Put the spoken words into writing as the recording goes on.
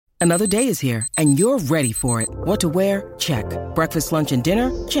Another day is here, and you're ready for it. What to wear? Check. Breakfast, lunch, and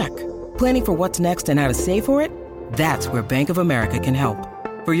dinner? Check. Planning for what's next and how to save for it? That's where Bank of America can help.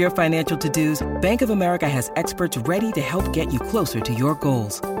 For your financial to-dos, Bank of America has experts ready to help get you closer to your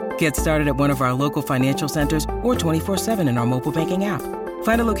goals. Get started at one of our local financial centers or 24/7 in our mobile banking app.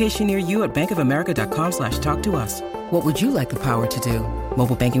 Find a location near you at bankofamerica.com/talktous. What would you like the power to do?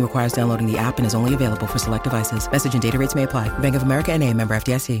 Mobile banking requires downloading the app and is only available for select devices. Message and data rates may apply. Bank of America N.A., member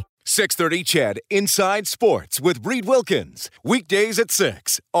FDIC. 630 CHED Inside Sports with Reed Wilkins. Weekdays at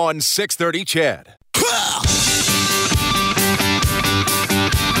 6 on 630 CHED.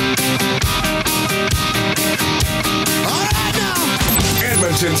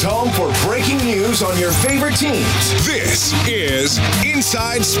 Edmonton's home for breaking news on your favorite teams. This is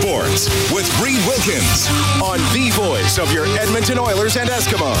Inside Sports with Reed Wilkins on the voice of your Edmonton Oilers and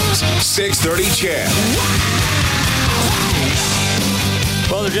Eskimos. 630 CHED.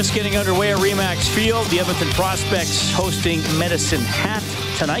 Well, they're just getting underway at Remax Field. The Edmonton Prospects hosting Medicine Hat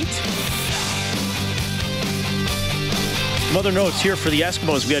tonight. Some other notes here for the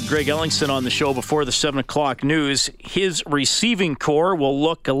Eskimos. We had Greg Ellingson on the show before the 7 o'clock news. His receiving core will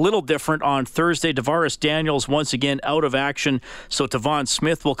look a little different on Thursday. Tavares Daniels once again out of action, so Tavon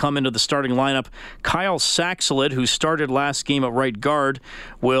Smith will come into the starting lineup. Kyle Saxelid, who started last game at right guard,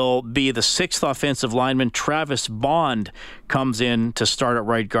 will be the 6th offensive lineman. Travis Bond comes in to start at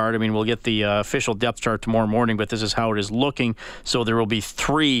right guard. I mean, we'll get the official depth chart tomorrow morning, but this is how it is looking. So there will be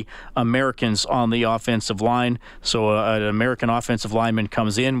 3 Americans on the offensive line. So an American offensive lineman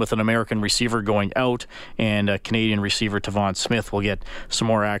comes in with an American receiver going out, and a Canadian receiver, Tavon Smith, will get some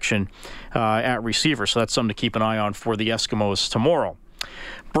more action at receiver. So that's something to keep an eye on for the Eskimos tomorrow.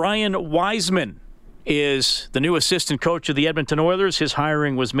 Brian Wiseman is the new assistant coach of the Edmonton Oilers. His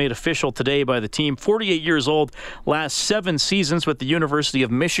hiring was made official today by the team. 48 years old, last 7 seasons with the University of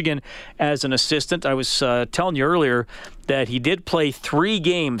Michigan as an assistant. I was telling you earlier that he did play 3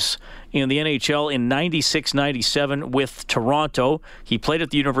 games in the NHL in 96-97 with Toronto. He played at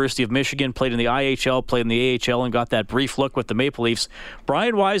the University of Michigan, played in the IHL, played in the AHL, and got that brief look with the Maple Leafs.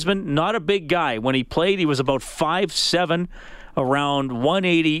 Brian Wiseman, not a big guy. When he played, he was about 5'7", around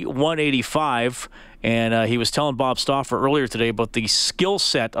 180, 185, and he was telling Bob Stauffer earlier today about the skill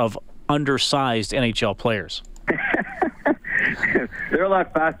set of undersized NHL players. They're a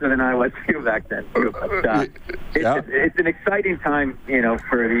lot faster than I was too back then. Too. But, it's an exciting time,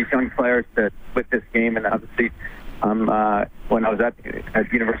 for these young players with this game. And obviously, when I was at the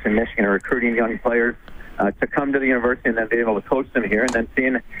University of Michigan, recruiting young players to come to the university and then being able to coach them here, and then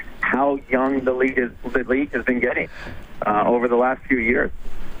seeing how young the league has been getting over the last few years.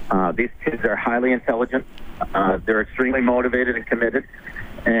 These kids are highly intelligent. They're extremely motivated and committed,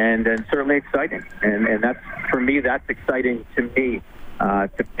 and certainly exciting. And that's, for me, that's exciting to me to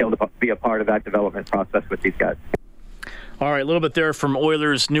be able to be a part of that development process with these guys. All right, a little bit there from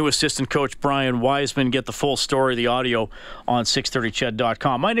Oilers' new assistant coach, Brian Wiseman. Get the full story, the audio, on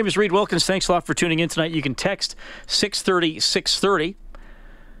 630ched.com. My name is Reed Wilkins. Thanks a lot for tuning in tonight. You can text 630-630.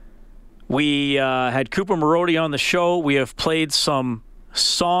 We had Cooper Marody on the show. We have played some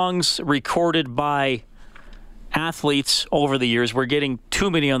songs recorded by athletes over the years. We're getting too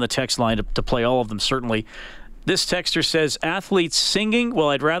many on the text line to play all of them, certainly. This texter says, athletes singing? Well,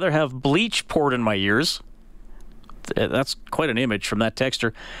 I'd rather have bleach poured in my ears. That's quite an image from that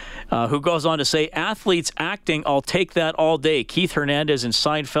texter, who goes on to say, athletes acting, I'll take that all day. Keith Hernandez in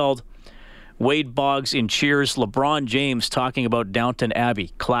Seinfeld, Wade Boggs in Cheers, LeBron James talking about Downton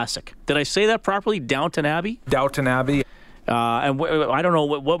Abbey. Classic. Did I say that properly? Downton Abbey? Downton Abbey. And I don't know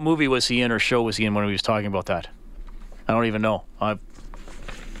what movie was he in or show was he in when he was talking about that. I don't even know. I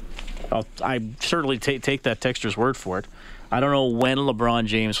certainly take that texter's word for it. I don't know when LeBron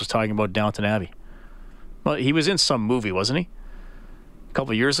James was talking about Downton Abbey. Well, he was in some movie, wasn't he? A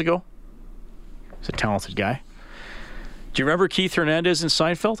couple of years ago. He's a talented guy. Do you remember Keith Hernandez in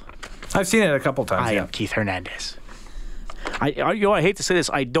Seinfeld? I've seen it a couple times. I am Keith Hernandez. I hate to say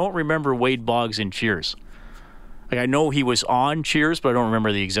this. I don't remember Wade Boggs in Cheers. I know he was on Cheers, but I don't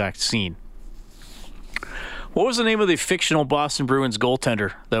remember the exact scene. What was the name of the fictional Boston Bruins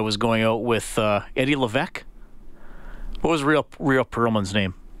goaltender that was going out with Eddie Levesque? What was Rhea Perlman's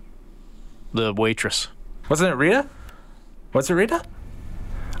name? The waitress. Wasn't it Rita? Was it Rita?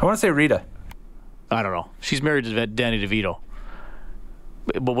 I want to say Rita. I don't know. She's married to Danny DeVito.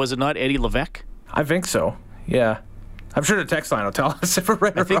 But was it not Eddie Levesque? I think so. Yeah. I'm sure the text line will tell us if we're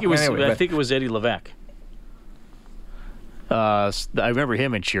right or wrong. I think it was Eddie Levesque. I remember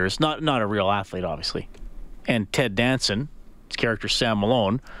him in Cheers. Not a real athlete, obviously. And Ted Danson, his character Sam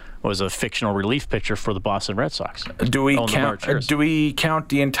Malone, was a fictional relief pitcher for the Boston Red Sox. Do we count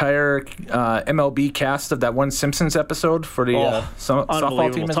the entire MLB cast of that one Simpsons episode for the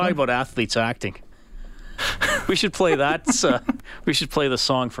softball team? Talk about athletes acting. We should play that. We should play the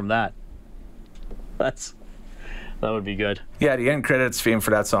song from that. That would be good. Yeah, the end credits theme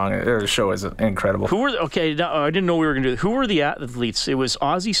for that song or show is incredible. I didn't know we were going to do. Who were the athletes? It was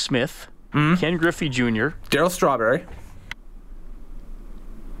Ozzie Smith, Ken Griffey Jr., Darryl Strawberry.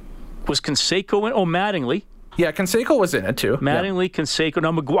 Was Canseco in? Oh, Mattingly. Yeah, Canseco was in it too. Mattingly, yeah. Canseco.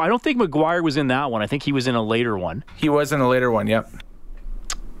 Now, I don't think McGuire was in that one. I think he was in a later one. He was in a later one, yep.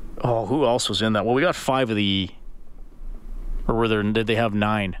 Oh, who else was in that? Well, we got 5 of the... Or did they have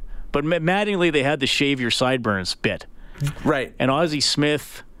 9? But Mattingly, they had the shave your sideburns bit. Right. And Ozzie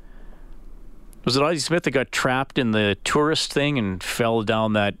Smith... Was it Ozzie Smith that got trapped in the tourist thing and fell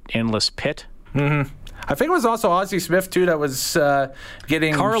down that endless pit? Mm-hmm. I think it was also Ozzie Smith, too, that was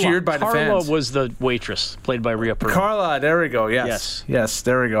getting cheered by the fans. Carla was the waitress, played by Rhea Perlman. Carla, there we go, yes. Yes,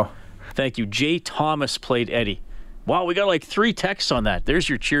 there we go. Thank you. Jay Thomas played Eddie. Wow, we got like 3 texts on that. There's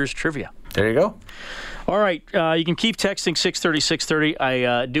your Cheers trivia. There you go. All right, you can keep texting 630-630.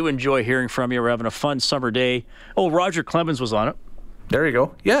 I do enjoy hearing from you. We're having a fun summer day. Oh, Roger Clemens was on it. There you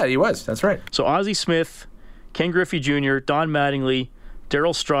go. Yeah, he was. That's right. So Ozzie Smith, Ken Griffey Jr., Don Mattingly,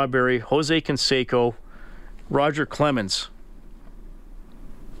 Darryl Strawberry, Jose Canseco, Roger Clemens.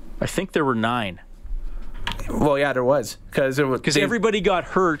 I think there were 9. Well, yeah, there was. Because everybody got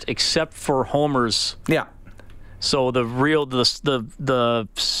hurt except for Homer's. Yeah. So the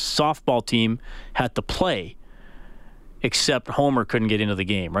softball team had to play, except Homer couldn't get into the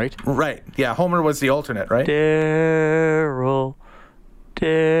game, right? Right. Yeah, Homer was the alternate, right? Darryl.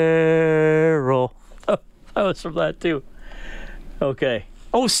 That was from that, too. Okay.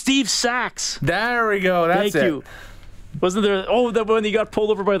 Oh, Steve Sachs. There we go. That's Thank you. Wasn't there? Oh, that when he got pulled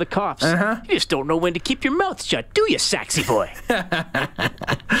over by the cops. Uh-huh. You just don't know when to keep your mouth shut, do you, Saxy boy?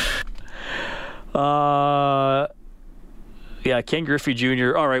 Yeah, Ken Griffey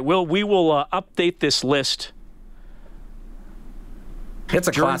Jr. All right, we will update this list. It's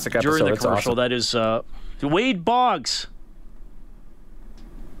a classic episode. During the it's commercial, awesome. that is Wade Boggs.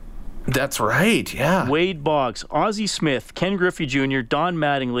 That's right, yeah. Wade Boggs, Ozzie Smith, Ken Griffey Jr., Don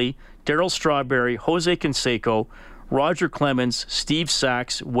Mattingly, Darryl Strawberry, Jose Canseco, Roger Clemens, Steve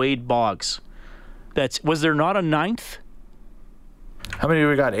Sachs, Wade Boggs. Was there not a 9th? How many do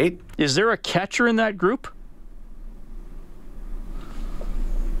we got? 8? Is there a catcher in that group?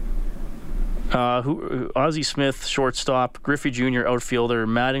 Ozzie Smith, shortstop, Griffey Jr., outfielder,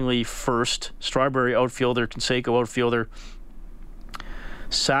 Mattingly, first, Strawberry, outfielder, Canseco, outfielder.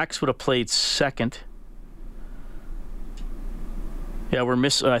 Sachs would have played second. Yeah,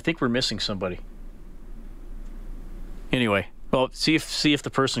 I think we're missing somebody. Anyway, well, see if the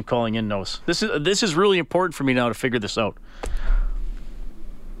person calling in knows. This is really important for me now to figure this out.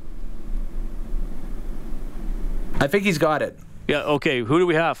 I think he's got it. Yeah. Okay. Who do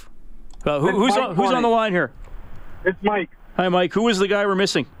we have? Who's on the line here? It's Mike. Hi, Mike. Who is the guy we're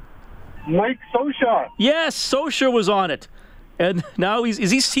missing? Mike Sosha. Yes, Sosha was on it. And now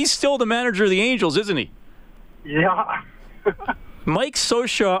he's still the manager of the Angels, isn't he? Yeah. Mike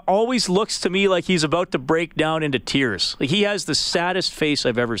Sosha always looks to me like he's about to break down into tears. Like he has the saddest face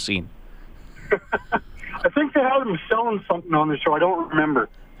I've ever seen. I think they had him selling something on the show. I don't remember.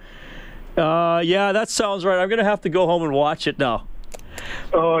 Yeah, that sounds right. I'm going to have to go home and watch it now.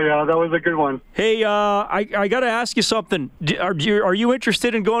 Oh, yeah, that was a good one. Hey, I got to ask you something. Are you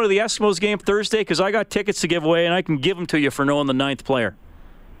interested in going to the Eskimos game Thursday? Because I got tickets to give away, and I can give them to you for knowing the 9th player.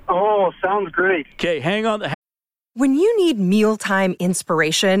 Oh, sounds great. Okay, hang on. When you need mealtime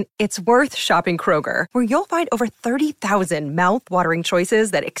inspiration, it's worth shopping Kroger, where you'll find over 30,000 mouth-watering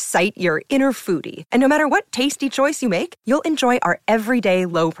choices that excite your inner foodie. And no matter what tasty choice you make, you'll enjoy our everyday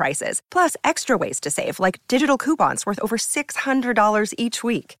low prices, plus extra ways to save, like digital coupons worth over $600 each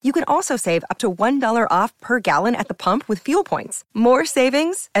week. You can also save up to $1 off per gallon at the pump with fuel points. More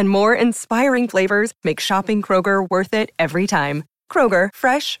savings and more inspiring flavors make shopping Kroger worth it every time. Kroger,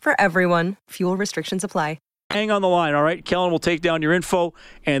 fresh for everyone. Fuel restrictions apply. Hang on the line, all right? Kellen will take down your info,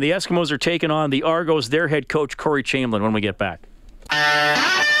 and the Eskimos are taking on the Argos, their head coach, Corey Chamberlain, when we get back.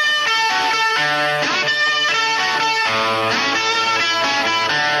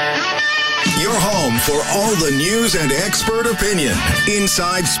 Your home for all the news and expert opinion.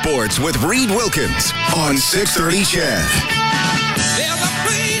 Inside Sports with Reed Wilkins on 630 CHED.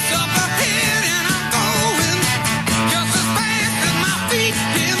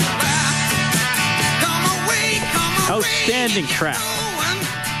 Outstanding track.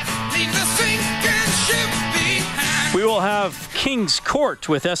 We We will have King's Court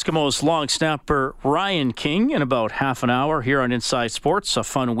with Eskimos long snapper Ryan King in about half an hour here on Inside Sports, a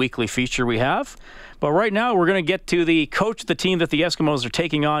fun weekly feature we have. But right now we're going to get to the coach of the team that the Eskimos are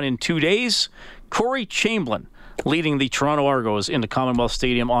taking on in 2 days, Corey Chamblin, leading the Toronto Argos into Commonwealth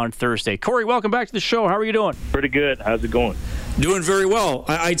Stadium on Thursday. Corey, welcome back to the show. How are you doing? Pretty good. How's it going? Doing very well.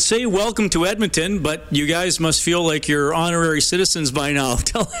 I'd say welcome to Edmonton, but you guys must feel like you're honorary citizens by now.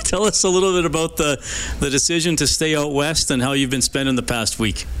 Tell us a little bit about the decision to stay out west and how you've been spending the past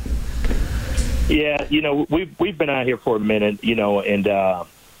week. Yeah, we've been out here for a minute, and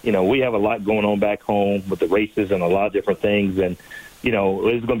we have a lot going on back home with the races and a lot of different things, and there's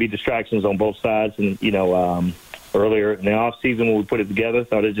going to be distractions on both sides. And earlier in the off season when we put it together,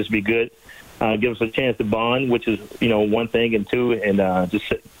 thought it'd just be good. Give us a chance to bond, which is, one thing, and two, and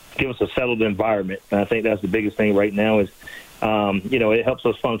just give us a settled environment. And I think that's the biggest thing right now is, it helps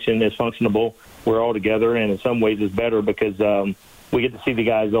us function. It's functionable. We're all together, and in some ways it's better because we get to see the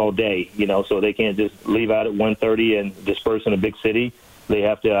guys all day, so they can't just leave out at 1:30 and disperse in a big city. They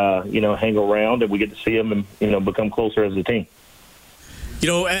have to, hang around, and we get to see them and, become closer as a team.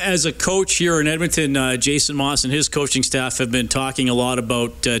 As a coach here in Edmonton, Jason Moss and his coaching staff have been talking a lot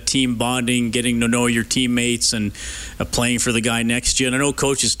about team bonding, getting to know your teammates, and playing for the guy next to you. And I know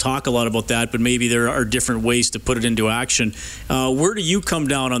coaches talk a lot about that, but maybe there are different ways to put it into action. Where do you come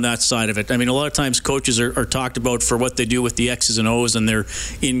down on that side of it? I mean, a lot of times coaches are talked about for what they do with the X's and O's and their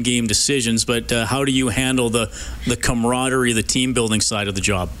in-game decisions, but how do you handle the camaraderie, the team-building side of the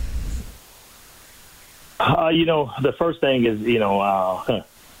job? The first thing is, there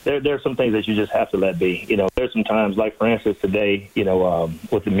are some things that you just have to let be. There's some times, like, for instance, today,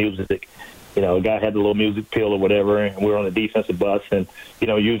 with the music, a guy had the little music pill or whatever, and we were on the defensive bus, and,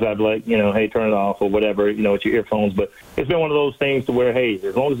 usually I'd be like, hey, turn it off or whatever, with your earphones. But it's been one of those things to where, hey,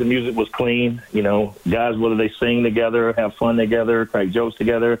 as long as the music was clean, guys, whether they sing together, have fun together, crack jokes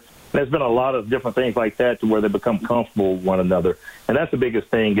together, there's been a lot of different things like that to where they become comfortable with one another. And that's the biggest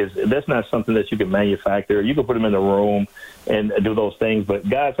thing is that's not something that you can manufacture. You can put them in the room and do those things, but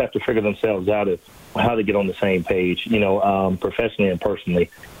guys have to figure themselves out of how to get on the same page, professionally and personally.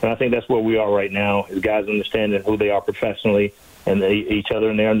 And I think that's where we are right now is guys understanding who they are professionally and each other,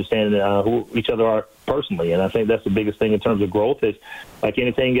 and they're understanding who each other are personally. And I think that's the biggest thing in terms of growth is like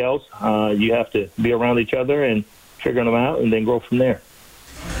anything else, you have to be around each other and figuring them out and then grow from there.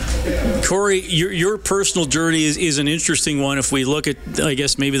 Corey, your personal journey is an interesting one. If we look at, I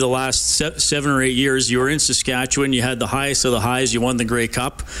guess, maybe the last 7 or 8 years, you were in Saskatchewan, you had the highest of the highs, you won the Grey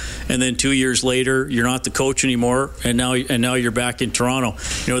Cup, and then 2 years later, you're not the coach anymore, and now you're back in Toronto.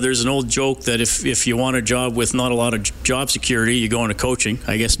 There's an old joke that if you want a job with not a lot of job security, you go into coaching.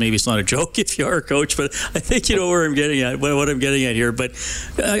 I guess maybe it's not a joke if you are a coach, but I think you know where I'm getting at, what I'm getting at here. But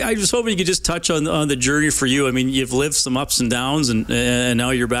I was hoping you could just touch on the journey for you. I mean, you've lived some ups and downs, and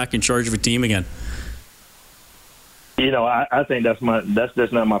now you're back in charge of a team again. I think that's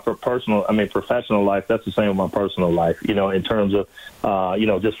not my professional life. That's the same with my personal life, in terms of,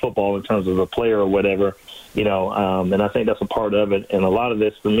 just football, in terms of a player or whatever, and I think that's a part of it. And a lot of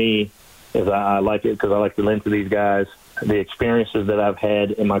this for me is I like it because I like to lend to these guys the experiences that I've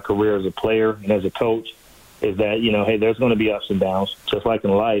had in my career as a player and as a coach is that, hey, there's going to be ups and downs, just like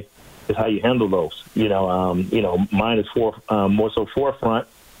in life, is how you handle those. Mine is more so forefront,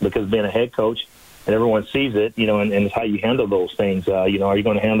 because being a head coach and everyone sees it, and it's how you handle those things. Are you going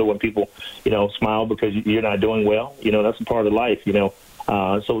to handle when people, smile because you're not doing well? That's a part of life,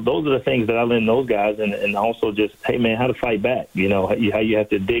 So those are the things that I lend those guys, and also just, hey, man, how to fight back, how you have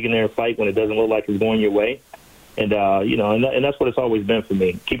to dig in there and fight when it doesn't look like it's going your way. And, and that's what it's always been for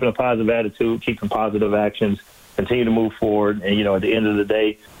me, keeping a positive attitude, keeping positive actions, continue to move forward. And, at the end of the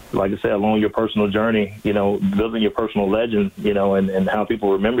day, like I said, along your personal journey, building your personal legend, and how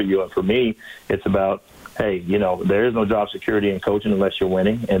people remember you. And for me, it's about, hey, there is no job security in coaching unless you're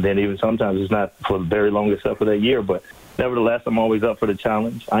winning. And then even sometimes it's not for the very long except for that year. But nevertheless, I'm always up for the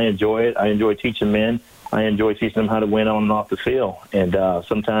challenge. I enjoy it. I enjoy teaching men. I enjoy teaching them how to win on and off the field. And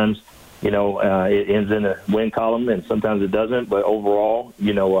sometimes, it ends in a win column and sometimes it doesn't. But overall,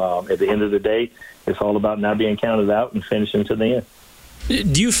 at the end of the day, it's all about not being counted out and finishing to the end.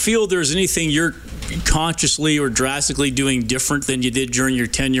 Do you feel there's anything you're consciously or drastically doing different than you did during your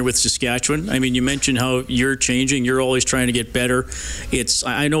tenure with Saskatchewan? I mean, you mentioned how you're changing. You're always trying to get better.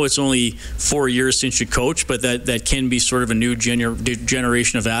 I know it's only 4 years since you coached, but that can be sort of a new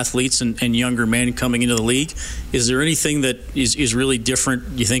generation of athletes and younger men coming into the league. Is there anything that is really different,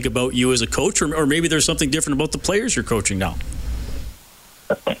 you think, about you as a coach, or maybe there's something different about the players you're coaching now?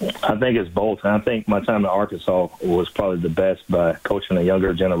 I think it's both. And I think my time at Arkansas was probably the best by coaching a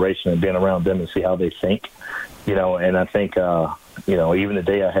younger generation and being around them and see how they think. And I think, even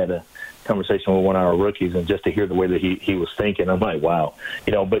today I had a conversation with one of our rookies, and just to hear the way that he was thinking, I'm like, wow.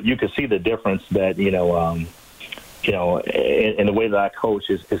 But you can see the difference that, in the way that I coach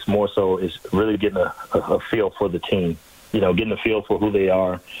is more so is really getting a feel for the team, getting a feel for who they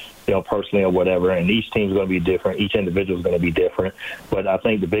are, personally or whatever. And each team's going to be different. Each individual is going to be different. But I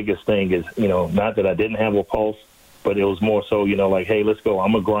think the biggest thing is, not that I didn't have a pulse, but it was more so, like, hey, let's go.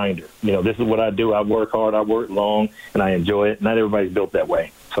 I'm a grinder. This is what I do. I work hard. I work long, and I enjoy it. Not everybody's built that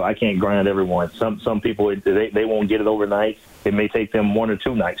way. So I can't grind everyone. Some people, they won't get it overnight. It may take them 1 or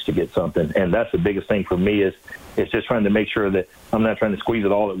 2 nights to get something. And that's the biggest thing for me is it's just trying to make sure that I'm not trying to squeeze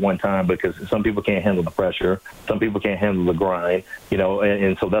it all at one time, because some people can't handle the pressure. Some people can't handle the grind,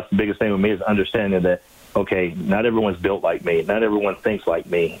 and so that's the biggest thing with me is understanding that, okay, not everyone's built like me. Not everyone thinks like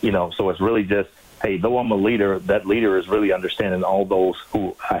me, so it's really just, hey, though I'm a leader, that leader is really understanding all those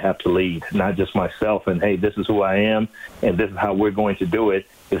who I have to lead, not just myself. And, hey, this is who I am, and this is how we're going to do it.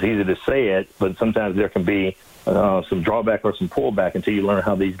 It's easy to say it, but sometimes there can be some drawback or some pullback until you learn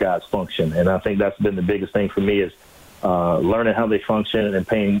how these guys function. And I think that's been the biggest thing for me is learning how they function and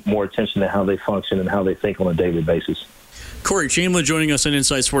paying more attention to how they function and how they think on a daily basis. Corey Chamberlain joining us on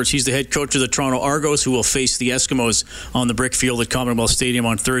Inside Sports. He's the head coach of the Toronto Argos, who will face the Eskimos on the brick field at Commonwealth Stadium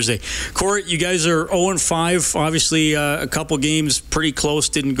on Thursday. Corey, you guys are 0-5. Obviously, a couple games pretty close,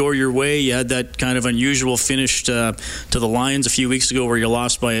 didn't go your way. You had that kind of unusual finish to the Lions a few weeks ago where you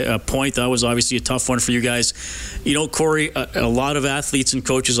lost by a point. That was obviously a tough one for you guys. Corey, a lot of athletes and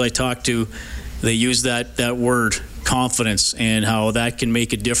coaches I talk to, they use that word, confidence, and how that can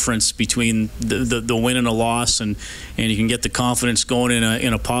make a difference between the win and a loss, and you can get the confidence going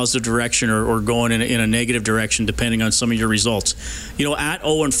in a positive direction or going in a negative direction depending on some of your results. At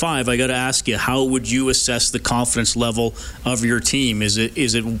 0-5, I got to ask you, how would you assess the confidence level of your team? Is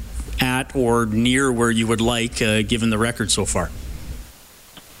it at or near where you would like, given the record so far?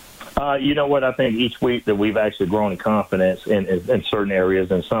 You know what? I think each week that we've actually grown in confidence in certain areas,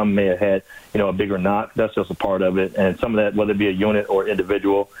 and some may have had, a bigger knock. That's just a part of it. And some of that, whether it be a unit or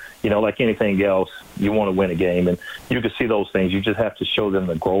individual, like anything else, you want to win a game. And you can see those things. You just have to show them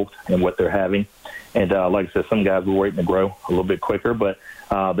the growth and what they're having. And like I said, some guys were waiting to grow a little bit quicker, but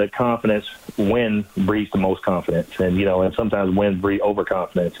that confidence, win breeds the most confidence. And, and sometimes win breeds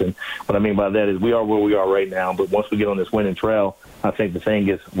overconfidence. And what I mean by that is we are where we are right now, but once we get on this winning trail, I think the thing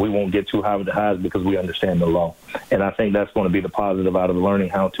is we won't get too high with the highs because we understand the low. And I think that's going to be the positive out of learning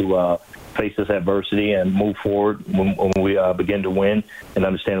how to face this adversity and move forward when we begin to win and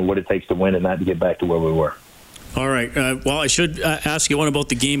understand what it takes to win and not to get back to where we were. All right. Well, I should ask you one about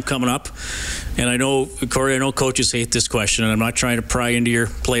the game coming up. And I know, Corey, coaches hate this question, and I'm not trying to pry into your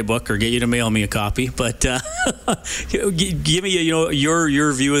playbook or get you to mail me a copy. But give me, your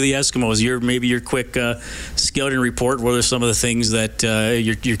view of the Eskimos. Your quick scouting report. What are some of the things that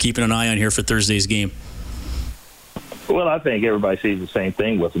you're keeping an eye on here for Thursday's game? Well, I think everybody sees the same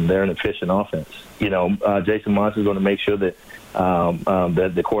thing with them. They're an efficient offense. Jason Moss is going to make sure that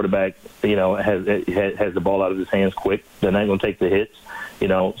that the quarterback, has the ball out of his hands quick. They're not going to take the hits,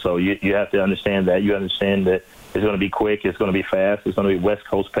 So you have to understand that. You understand that it's going to be quick. It's going to be fast. It's going to be West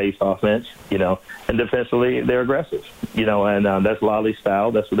Coast paced offense, And defensively, they're aggressive, and that's Lolly's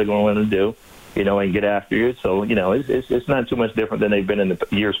style. That's what they're going to do, and get after you. So it's not too much different than they've been in the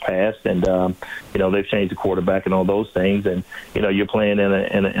years past, and they've changed the quarterback and all those things, and you're playing in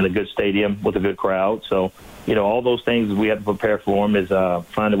a good stadium with a good crowd, so. All those things we have to prepare for them is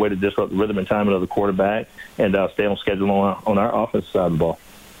find a way to disrupt the rhythm and timing of the quarterback and stay on schedule on our offensive side of the ball.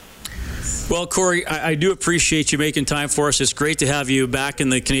 Well, Corey, I do appreciate you making time for us. It's great to have you back in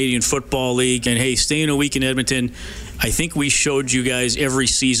the Canadian Football League. And, hey, staying a week in Edmonton, I think we showed you guys every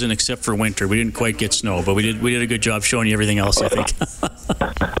season except for winter. We didn't quite get snow, but we did a good job showing you everything else, I think.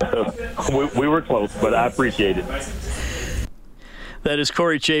 we were close, but I appreciate it. That is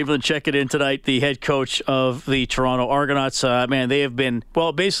Corey Chamberlain checking in tonight, the head coach of the Toronto Argonauts. They've been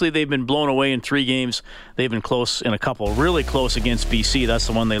blown away in 3 games. They've been close in a couple, really close against BC. That's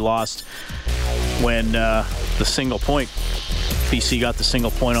the one they lost when the single point. BC got the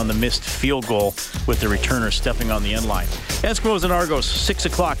single point on the missed field goal with the returner stepping on the end line. Eskimos and Argos, 6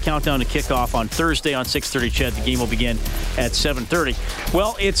 o'clock countdown to kickoff on Thursday on 6:30. Ched, the game will begin at 7:30.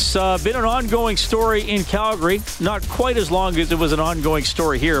 Well, it's been an ongoing story in Calgary. Not quite as long as it was an ongoing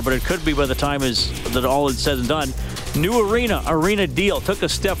story here, but it could be by the time that all is said and done. New arena deal took a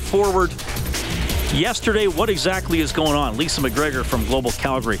step forward yesterday. What exactly is going on? Lisa McGregor from Global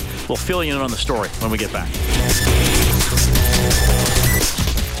Calgary will fill you in on the story when we get back.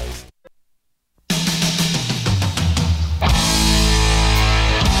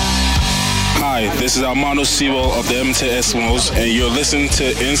 Hi, this This is Armando Sewell of the Edmonton Eskimos, and you're listening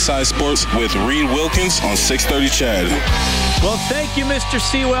to Inside Sports with Reed Wilkins on 630 CHED. Well, thank you, Mr.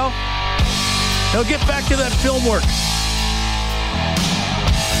 Sewell. Now get back to that film work.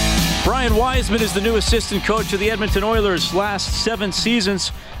 Brian Wiseman is the new assistant coach of the Edmonton Oilers. Last 7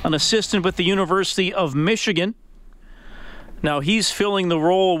 seasons, an assistant with the University of Michigan. Now, he's filling the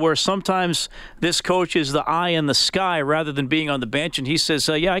role where sometimes this coach is the eye in the sky rather than being on the bench, and he says,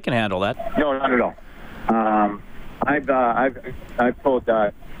 yeah, I can handle that. No, not at all. I've told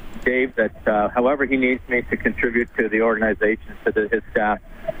Dave that however he needs me to contribute to the organization, to his staff,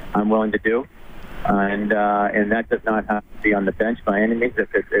 I'm willing to do. And that does not have to be on the bench by any means.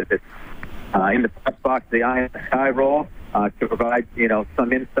 If it's in the press box, the eye in the sky role, to provide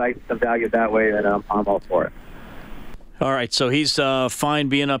some insight, some value that way, then I'm all for it. All right, so he's fine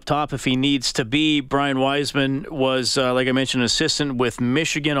being up top if he needs to be. Brian Wiseman was, like I mentioned, an assistant with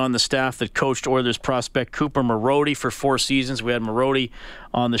Michigan on the staff that coached Oilers prospect Cooper Marody for 4 seasons. We had Marody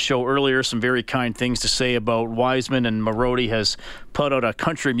on the show earlier. Some very kind things to say about Wiseman, and Marody has put out a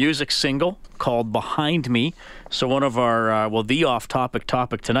country music single called Behind Me. So one of our, the off-topic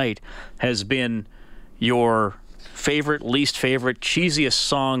topic tonight has been your favorite, least favorite, cheesiest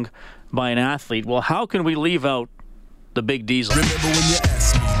song by an athlete. Well, how can we leave out the Big Diesel? Remember when you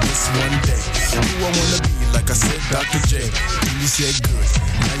asked me this one day, who I wanna be, like I said, Dr. J. And you said good,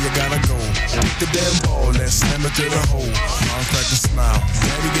 now you gotta go. Pick the damn ball and slam it to the hole. Mom cracked a smile,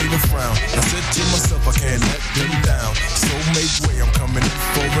 daddy gave a frown. I said to myself, I can't let them down. So make way, I'm coming in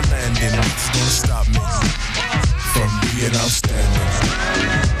for a landing. It's gonna stop me from being outstanding.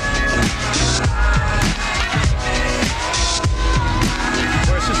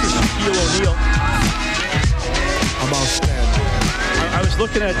 Where's this for Shaquille O'Neal? I was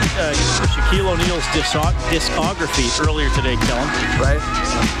looking at Shaquille O'Neal's discography earlier today, Kellen. Right.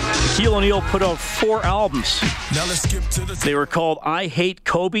 Shaquille O'Neal put out 4 albums. Now let's skip to the... They were called I Hate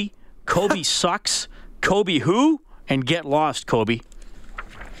Kobe, Kobe Sucks, Kobe Who, and Get Lost, Kobe.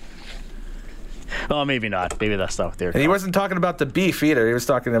 Oh, maybe not. Maybe that's not what they're And he wasn't talking about the beef either. He was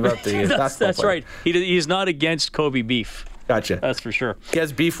talking about the that's right. He's not against Kobe beef. Gotcha. That's for sure. He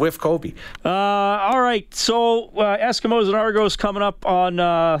has beef with Kobe. All right. So Eskimos and Argos coming up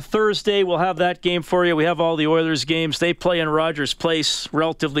on Thursday. We'll have that game for you. We have all the Oilers games. They play in Rogers Place,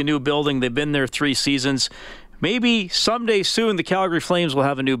 relatively new building. They've been there 3 seasons. Maybe someday soon the Calgary Flames will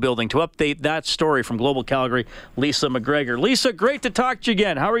have a new building. To update that story from Global Calgary, Lisa McGregor. Lisa, great to talk to you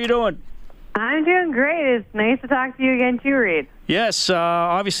again. How are you doing? I'm doing great. It's nice to talk to you again, too, Reed. Yes,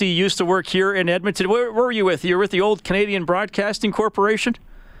 obviously you used to work here in Edmonton. Where were you with? You were with the old Canadian Broadcasting Corporation?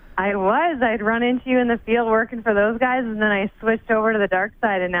 I was. I'd run into you in the field working for those guys, and then I switched over to the dark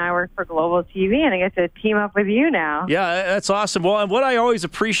side, and now I work for Global TV, and I get to team up with you now. Yeah, that's awesome. Well, and what I always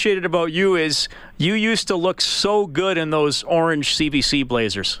appreciated about you is you used to look so good in those orange CBC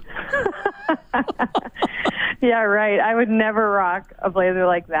blazers. Yeah, right. I would never rock a blazer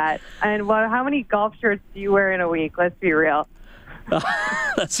like that. And how many golf shirts do you wear in a week? Let's be real.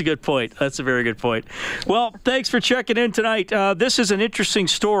 That's a good point. That's a very good point. Well, thanks for checking in tonight. This is an interesting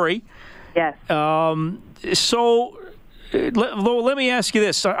story. Yes. So let me ask you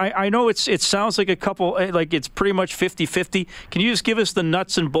this. I know it sounds like it's pretty much 50-50. Can you just give us the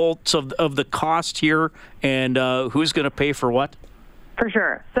nuts and bolts of the cost here and who's going to pay for what? For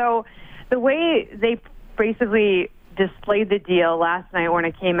sure. So the way they basically displayed the deal last night when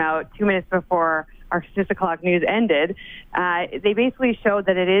it came out 2 minutes before our 6 o'clock news ended, they basically showed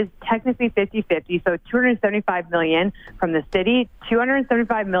that it is technically 50-50, so $275 million from the city,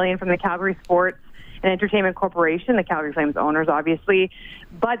 $275 million from the Calgary Sports and Entertainment Corporation, the Calgary Flames owners, obviously.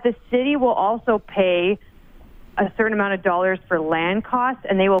 But the city will also pay a certain amount of dollars for land costs,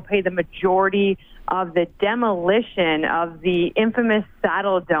 and they will pay the majority of the demolition of the infamous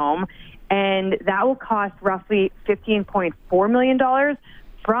Saddle Dome, and that will cost roughly $15.4 million.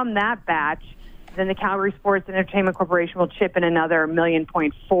 From that batch, then the Calgary Sports and Entertainment Corporation will chip in another $1.4 million.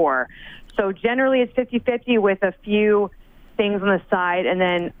 So generally it's 50-50 with a few things on the side. And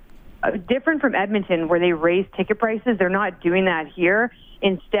then different from Edmonton where they raise ticket prices, they're not doing that here.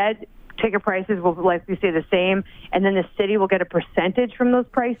 Instead, ticket prices will likely stay the same, and then the city will get a percentage from those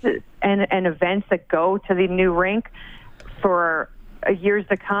prices and events that go to the new rink for years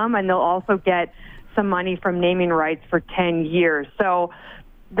to come, and they'll also get some money from naming rights for 10 years. So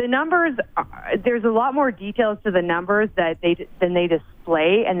the numbers, there's a lot more details to the numbers than they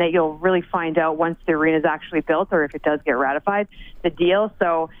display, and that you'll really find out once the arena is actually built or if it does get ratified, the deal.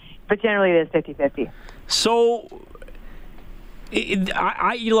 So, but generally it is 50-50. So,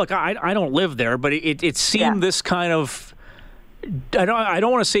 I don't live there, but it seemed this kind of I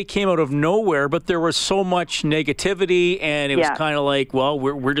don't want to say came out of nowhere, but there was so much negativity, and it was kind of like, well,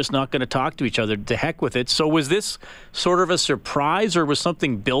 we're just not going to talk to each other. To heck with it. So was this sort of a surprise, or was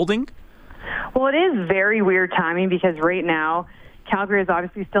something building? Well, it is very weird timing because right now Calgary is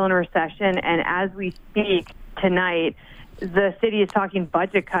obviously still in a recession, and as we speak tonight, the city is talking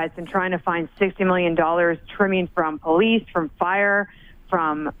budget cuts and trying to find $60 million trimming from police, from fire,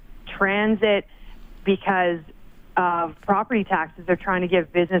 from transit, because of property taxes. They're trying to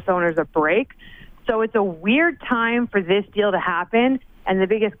give business owners a break. So it's a weird time for this deal to happen, and the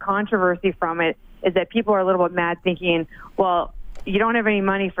biggest controversy from it is that people are a little bit mad thinking, well, you don't have any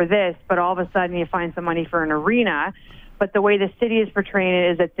money for this, but all of a sudden you find some money for an arena. But the way the city is portraying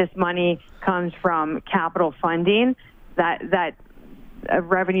it is that this money comes from capital funding, that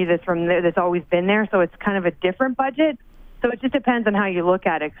revenue that's from there, that's always been there. So it's kind of a different budget. So it just depends on how you look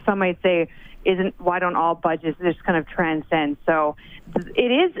at it. Some might say, why don't all budgets just kind of transcend? So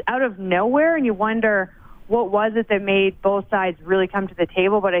it is out of nowhere, and you wonder what was it that made both sides really come to the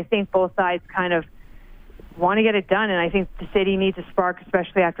table. But I think both sides kind of want to get it done, and I think the city needs a spark,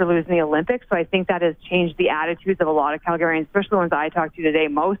 especially after losing the Olympics. So I think that has changed the attitudes of a lot of Calgarians, especially the ones I talked to today.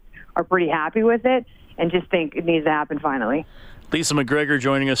 Most are pretty happy with it and just think it needs to happen finally. Lisa McGregor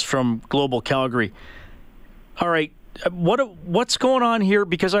joining us from Global Calgary. All right, what's going on here?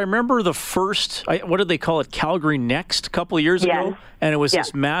 Because I remember the first, what did they call it, Calgary Next, a couple of years ago? And it was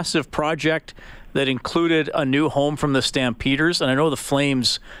this massive project that included a new home from the Stampeders, and I know the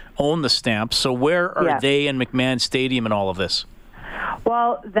Flames own the Stamps. So where are they in McMahon Stadium and all of this?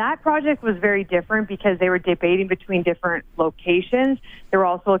 Well, that project was very different because they were debating between different locations. They were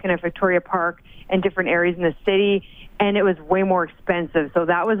also looking at Victoria Park and different areas in the city, and it was way more expensive. So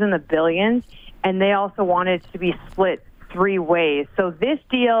that was in the billions, and they also wanted it to be split 3 ways. So this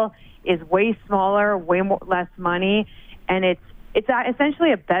deal is way smaller, less money, and it's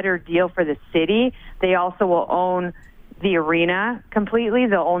essentially a better deal for the city. They also will own the arena completely.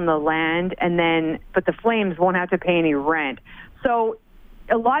 They'll own the land, but the Flames won't have to pay any rent. So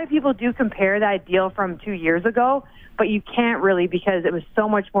a lot of people do compare that deal from 2 years ago, but you can't really because it was so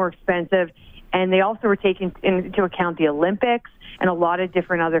much more expensive, and they also were taking into account the Olympics and a lot of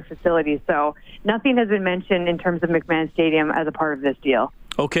different other facilities. So nothing has been mentioned in terms of McMahon Stadium as a part of this deal.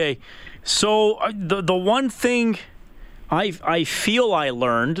 Okay. So the one thing I feel I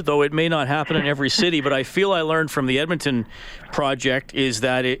learned, though it may not happen in every city, but I feel I learned from the Edmonton project is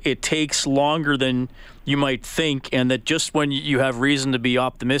that it takes longer than you might think, and that just when you have reason to be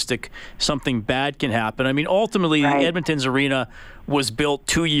optimistic, something bad can happen. I mean, ultimately, Edmonton's arena was built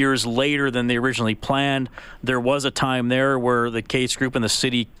 2 years later than they originally planned. There was a time there where the Cates Group and the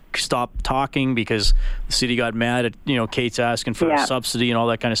city stopped talking because the city got mad at, Cates asking for a subsidy and all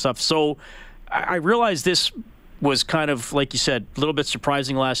that kind of stuff. So I realized this was kind of, like you said, a little bit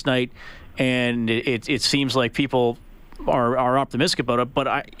surprising last night, and it seems like people are optimistic about it,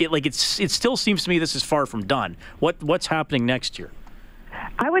 but it still seems to me this is far from done. What's happening next year?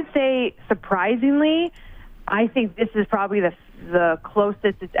 I would say, surprisingly, I think this is probably the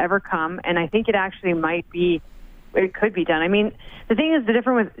closest it's ever come, and I think it actually it could be done. I mean, the thing is, the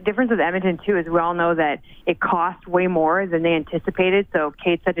difference with Edmonton, too, is we all know that it cost way more than they anticipated, so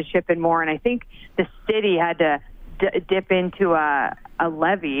Cates had to ship in more, and I think the city had to dip into a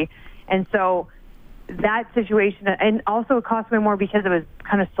levy, and so that situation, and also it cost way more because it was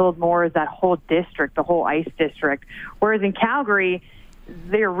kind of sold more as that whole district, the whole ice district, whereas in Calgary,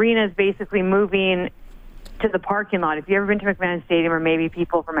 the arena is basically moving to the parking lot. If you've ever been to McMahon Stadium, or maybe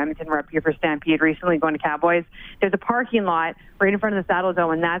people from Edmonton were up here for Stampede recently going to Cowboys, there's a parking lot right in front of the Saddle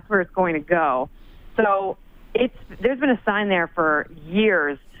Dome, and that's where it's going to go. So there's been a sign there for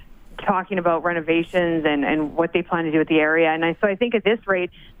years talking about renovations and what they plan to do with the area. And so I think at this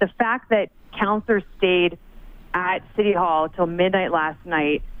rate, the fact that councillors stayed at City Hall till midnight last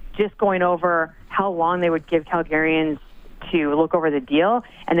night, just going over how long they would give Calgarians to look over the deal,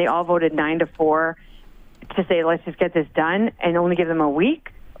 and they all voted 9-4 to say, let's just get this done, and only give them a week.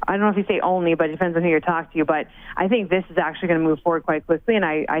 I don't know if you say only, but it depends on who you talk to. But I think this is actually going to move forward quite quickly, and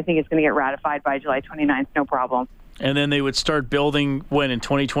I think it's going to get ratified by July 29th, no problem. And then they would start building when, in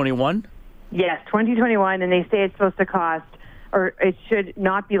 2021? Yes, 2021, and they say it's supposed to cost, or it should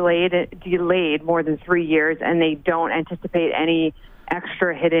not be delayed more than 3 years, and they don't anticipate any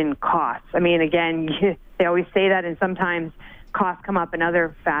extra hidden costs. I mean, again, they always say that, and sometimes costs come up in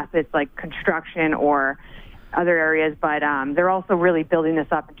other facets like construction or other areas, but they're also really building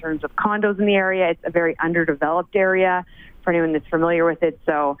this up in terms of condos in the area. It's a very underdeveloped area for anyone that's familiar with it.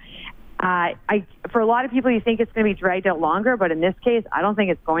 So For a lot of people, you think it's going to be dragged out longer, but in this case, I don't think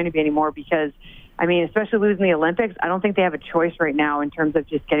it's going to be anymore because, I mean, especially losing the Olympics, I don't think they have a choice right now in terms of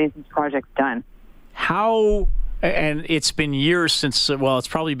just getting some projects done. How, and it's been years since, well, it's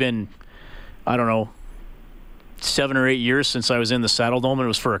probably been, I don't know, 7 or 8 years since I was in the Saddle Dome, and it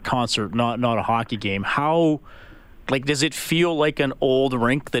was for a concert, not a hockey game. How, like, does it feel like an old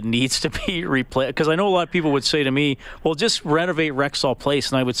rink that needs to be replayed? Because I know a lot of people would say to me, well, just renovate Rexall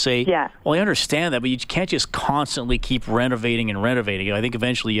Place. And I would say, well, I understand that, but you can't just constantly keep renovating and renovating. I think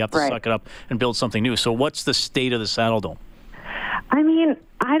eventually you have to suck it up and build something new. So what's the state of the Saddle Dome? I mean,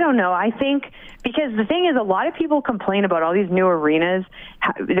 I don't know. I think because the thing is, a lot of people complain about all these new arenas.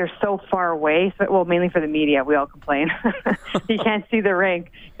 They're so far away. Well, mainly for the media, we all complain. You can't see the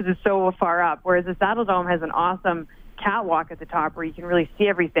rink because it's so far up. Whereas the Saddle Dome has an awesome catwalk at the top where you can really see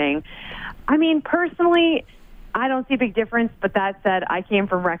everything. I mean, personally, I don't see a big difference. But that said, I came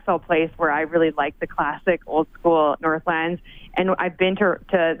from Rexall Place where I really like the classic old school Northlands. And I've been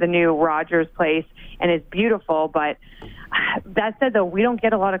to the new Rogers Place, and it's beautiful. But that said, though, we don't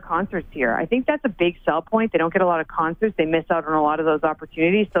get a lot of concerts here. I think that's a big sell point. They don't get a lot of concerts. They miss out on a lot of those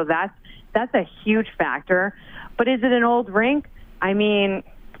opportunities. So that's a huge factor. But is it an old rink? I mean,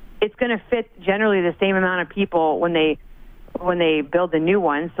 it's going to fit generally the same amount of people when they build a new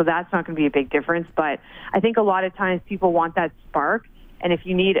one. So that's not going to be a big difference. But I think a lot of times people want that spark. And if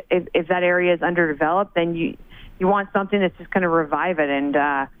that area is underdeveloped, then you want something that's just going to revive it. And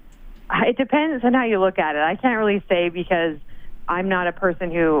it depends on how you look at it. I can't really say because I'm not a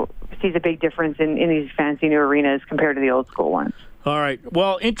person who sees a big difference in these fancy new arenas compared to the old school ones. All right.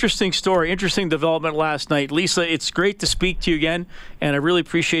 Well, interesting story, interesting development last night. Lisa, it's great to speak to you again, and I really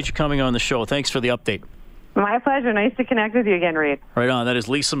appreciate you coming on the show. Thanks for the update. My pleasure. Nice to connect with you again, Reed. Right on. That is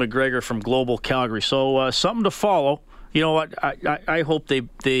Lisa McGregor from Global Calgary. So something to follow. You know what? I hope they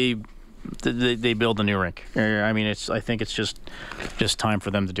build a new rink. I mean, I think it's just time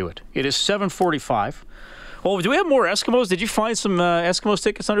for them to do it. It is 7:45. Oh, do we have more Eskimos? Did you find some Eskimos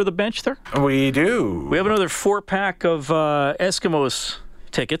tickets under the bench there? We do. We have another 4-pack of Eskimos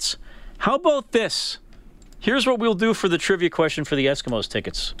tickets. How about this? Here's what we'll do for the trivia question for the Eskimos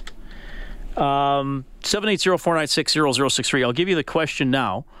tickets. 780-496-0063. I'll give you the question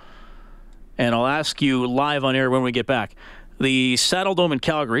now, and I'll ask you live on air when we get back. The Saddle Dome in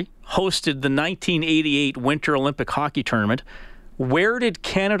Calgary hosted the 1988 Winter Olympic Hockey Tournament. Where did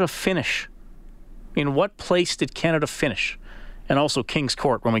Canada finish? In what place did Canada finish? And also King's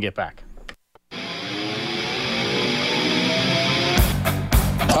Court when we get back.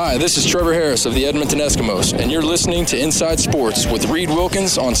 Hi, this is Trevor Harris of the Edmonton Eskimos, and you're listening to Inside Sports with Reed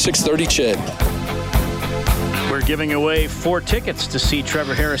Wilkins on 630 CHED. We're giving away 4 tickets to see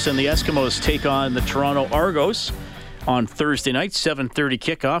Trevor Harris and the Eskimos take on the Toronto Argos on Thursday night, 7:30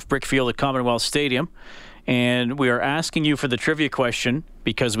 kickoff, Brickfield at Commonwealth Stadium. And we are asking you for the trivia question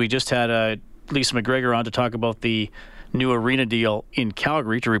because we just had Lisa McGregor on to talk about the new arena deal in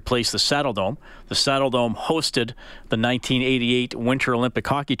Calgary to replace the Saddle Dome. The Saddle Dome hosted the 1988 Winter Olympic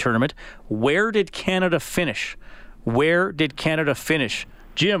Hockey Tournament. Where did Canada finish? Where did Canada finish?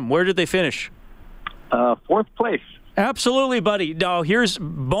 Jim, where did they finish? 4th place. Absolutely, buddy. Now,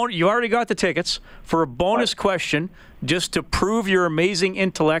 you already got the tickets for a bonus question just to prove your amazing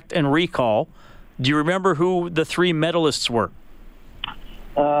intellect and recall. Do you remember who the 3 medalists were?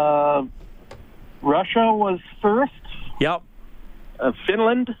 Russia was first. Yep.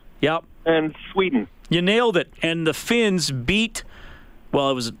 Finland. Yep. And Sweden. You nailed it. And the Finns beat,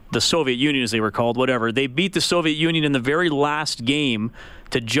 well, it was the Soviet Union as they were called, whatever. They beat the Soviet Union in the very last game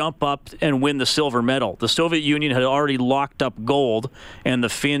to jump up and win the silver medal. The Soviet Union had already locked up gold, and the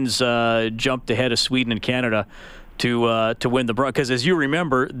Finns jumped ahead of Sweden and Canada to win the bronze. Because as you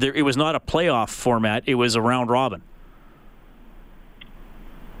remember, it was not a playoff format. It was a round robin.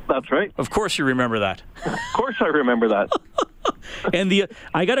 That's right. Of course you remember that. Of course I remember that. And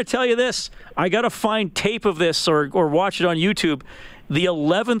I got to tell you this. I got to find tape of this or watch it on YouTube. The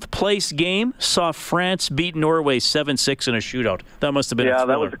 11th place game saw France beat Norway 7-6 in a shootout. That must have been a thriller.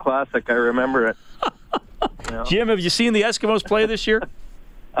 That was a classic. I remember it. Yeah. Jim, have you seen the Eskimos play this year?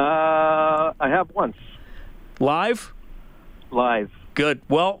 I have once. Live? Live. Good.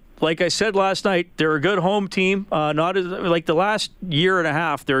 Well, like I said last night, they're a good home team. Not as, like the last year and a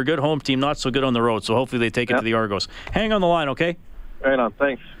half, they're a good home team, not so good on the road. So hopefully they take it to the Argos. Hang on the line, okay? Right on.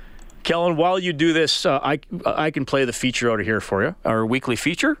 Thanks. Kellen, while you do this, I can play the feature out of here for you. Our weekly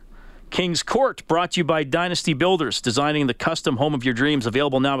feature, King's Court, brought to you by Dynasty Builders, designing the custom home of your dreams,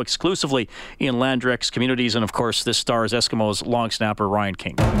 available now exclusively in Landrex communities. And, of course, this stars Eskimos long snapper Ryan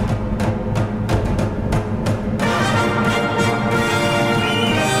King.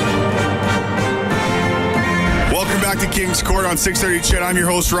 back to King's Court on 630 CHED. I'm your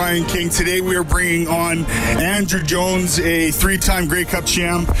host, Ryan King. Today we are bringing on Andrew Jones, a three-time Grey Cup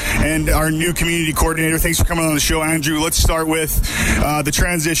champ and our new community coordinator. Thanks for coming on the show, Andrew. Let's start with the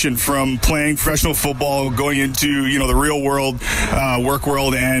transition from playing professional football, going into the real world, work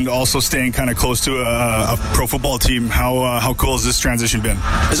world, and also staying kind of close to a pro football team. How cool has this transition been?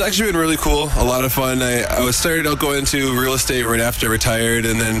 It's actually been really cool. A lot of fun. I started out going into real estate right after I retired,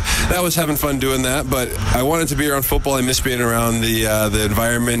 and then that was having fun doing that. But I wanted to be around football. I miss being around the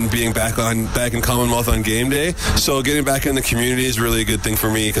environment, being back in Commonwealth on game day. So getting back in the community is really a good thing for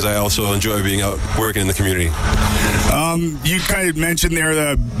me because I also enjoy being out working in the community. You kind of mentioned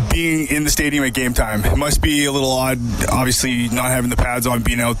there being in the stadium at game time. It must be a little odd, obviously, not having the pads on,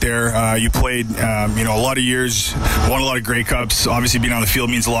 being out there. You played, a lot of years, won a lot of Grey Cups. Obviously, being on the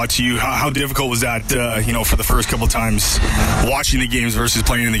field means a lot to you. How difficult was that, for the first couple of times watching the games versus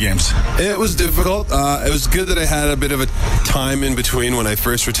playing in the games? It was difficult. It was good that I had a bit of a time in between when I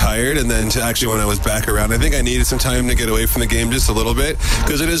first retired and then to actually when I was back around. I think I needed some time to get away from the game just a little bit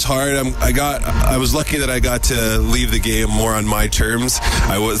because it is hard. I was lucky that I got to leave the game more on my terms.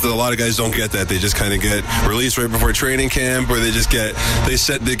 A lot of guys don't get that. They just kind of get released right before training camp, or they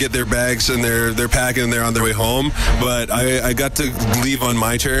get their bags and they're packing and they're on their way home. But I got to leave on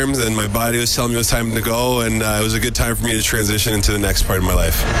my terms, and my body was telling me it was time to go, and it was a good time for me to transition into the next part of my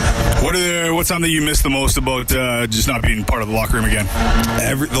life. What's something that you miss the most about just not being part of the locker room again?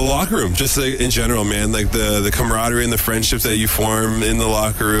 The locker room, just in general, man. Like the camaraderie and the friendships that you form in the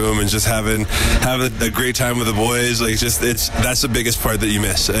locker room, and just having a great time with the boys. Like that's the biggest part that you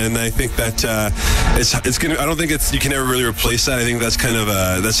miss. And I think that it's gonna. I don't think you can never really replace that. I think that's kind of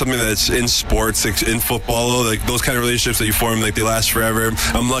that's something that's in sports, like in football, like those kind of relationships that you form, like they last forever.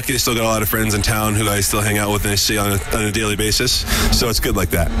 I'm lucky to still got a lot of friends in town who I still hang out with and I see on a daily basis. So it's good like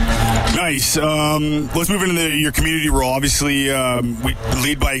that. Nice. Let's move into your community role. Obviously, we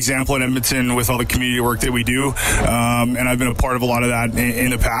lead by example in Edmonton with all the community work that we do, and I've been a part of a lot of that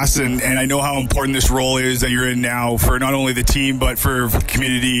in the past, and I know how important this role is that you're in now for not only the team but for the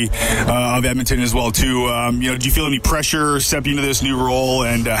community of Edmonton as well too. Do you feel any pressure stepping into this new role,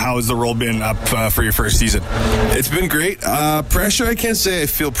 and how has the role been up for your first season? It's been great. Pressure, I can't say I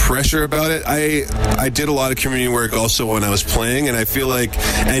feel pressure about it. I did a lot of community work also when I was playing, and I feel like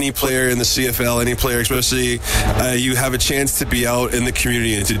any player in the CFL, any player especially, you have a chance to be out in the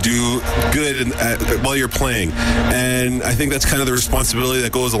community and to do good while you're playing. And I think that's kind of the responsibility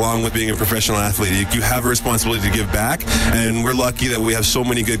that goes along with being a professional athlete. You have a responsibility to give back, and we're lucky that we have so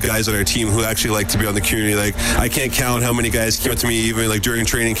many good guys on our team who actually like to be on the community. Like, I can't count how many guys came up to me even like during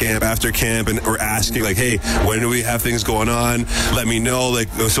training camp, after camp, or asking like, hey, when do we have things going on? Let me know. Like,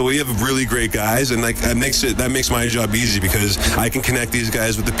 so we have really great guys, and like that makes my job easy because I can connect these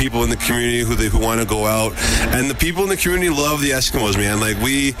guys with the people in the community who want to go out, and the people in the community love the Eskimos, man. Like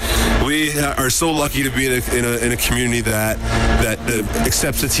we are so lucky to be in a community that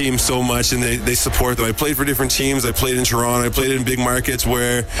accepts the team so much, and they support them. I played for different teams. I played in Toronto. I played in big markets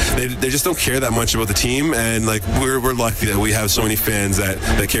where they just don't care that much about the team, and like we're lucky that we have so many fans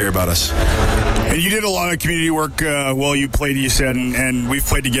that care about us. And you did a lot of community work while you played, you said, and we've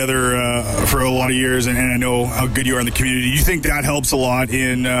played together for a lot of years, and I know how good you are in the community. Do you think that helps a lot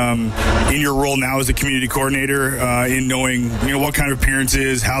in your role now as a community coordinator, in knowing what kind of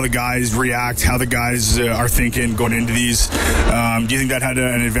appearances, how the guys react, how the guys are thinking going into these? Do you think that had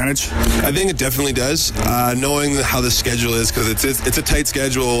an advantage? I think it definitely does. Knowing how the schedule is, because it's a tight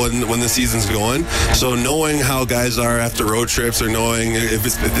schedule when the season's going. So knowing how guys are after road trips, or knowing if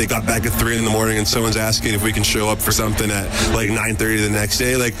they got back at 3 a.m. and someone's asking if we can show up for something at like 9:30 the next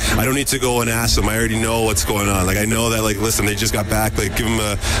day, like I don't need to go and ask them. I already know what's going on. Like I know that, like, listen, they just got back. Like give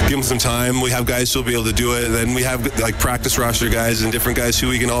them some time. We have guys who'll be able to do it, and then we have like practice roster guys and different guys who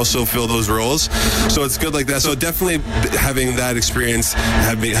we can also fill those roles. So it's good like that. So definitely having that experience,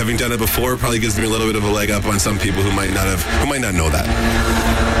 having done it before, probably gives me a little bit of a leg up on some people who might not know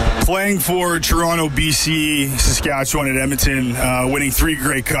that. Playing for Toronto, BC, Saskatchewan, and Edmonton, winning 3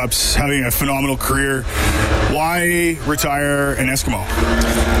 Grey Cups, having a phenomenal career. Why retire an Eskimo?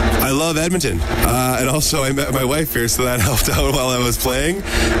 I love Edmonton, and also I met my wife here, so that helped out while I was playing.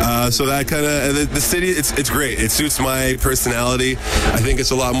 So that kind of the city, it's great. It suits my personality. I think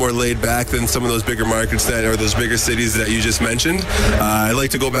it's a lot more laid back than some of those bigger markets or those bigger cities that you just mentioned. I like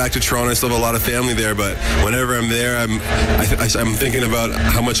to go back to Toronto. I still have a lot of family there, but whenever I'm there, I'm thinking about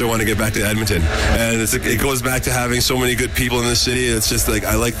how much I want want to get back to Edmonton. And it goes back to having so many good people in the city. It's just like,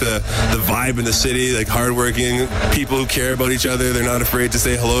 I like the vibe in the city, like hardworking people who care about each other. They're not afraid to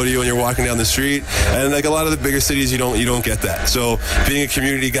say hello to you when you're walking down the street. And like a lot of the bigger cities, you don't get that. So being a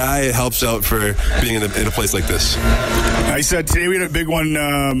community guy, it helps out for being in a place like this. I said today we had a big one,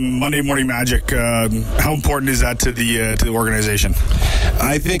 Monday Morning Magic. How important is that to the organization?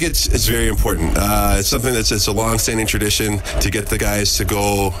 I think it's very important. It's something it's a long-standing tradition to get the guys to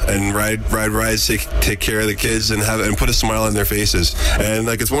go and ride rides, take care of the kids, and put a smile on their faces. And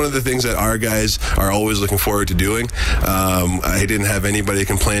like, it's one of the things that our guys are always looking forward to doing. I didn't have anybody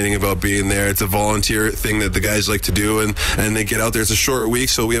complaining about being there. It's a volunteer thing that the guys like to do, and they get out there. It's a short week,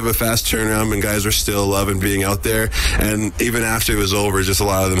 so we have a fast turnaround, and guys are still loving being out there. And even after it was over, just a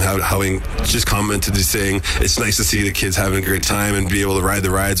lot of them having just commented, just saying it's nice to see the kids having a great time and be able to ride the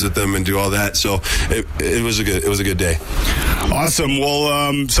rides with them and do all that. So it was a good day. Awesome.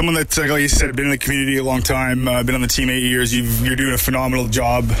 Well, someone that's, like you said, been in the community a long time, been on the team 8 years. You're doing a phenomenal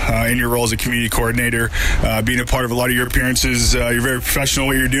job in your role as a community coordinator, being a part of a lot of your appearances. You're very professional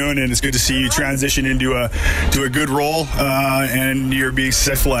what you're doing, and it's good to see you transition into a good role, and you're being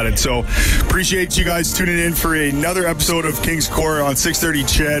successful at it. So appreciate you guys tuning in for another episode of King's Court on 630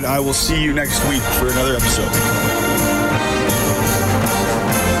 CHED. I will see you next week for another episode.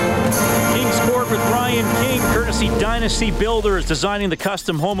 With Brian King, courtesy Dynasty Builders, designing the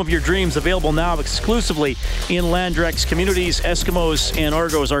custom home of your dreams. Available now exclusively in Landrex Communities. Eskimos and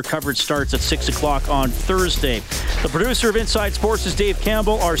Argos. Our coverage starts at 6 o'clock on Thursday. The producer of Inside Sports is Dave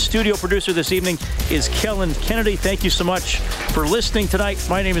Campbell. Our studio producer this evening is Kellen Kennedy. Thank you so much for listening tonight.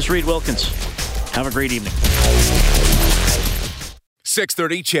 My name is Reed Wilkins. Have a great evening.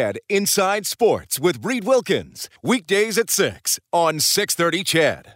 630 CHED Inside Sports with Reed Wilkins. Weekdays at 6 on 630 CHED.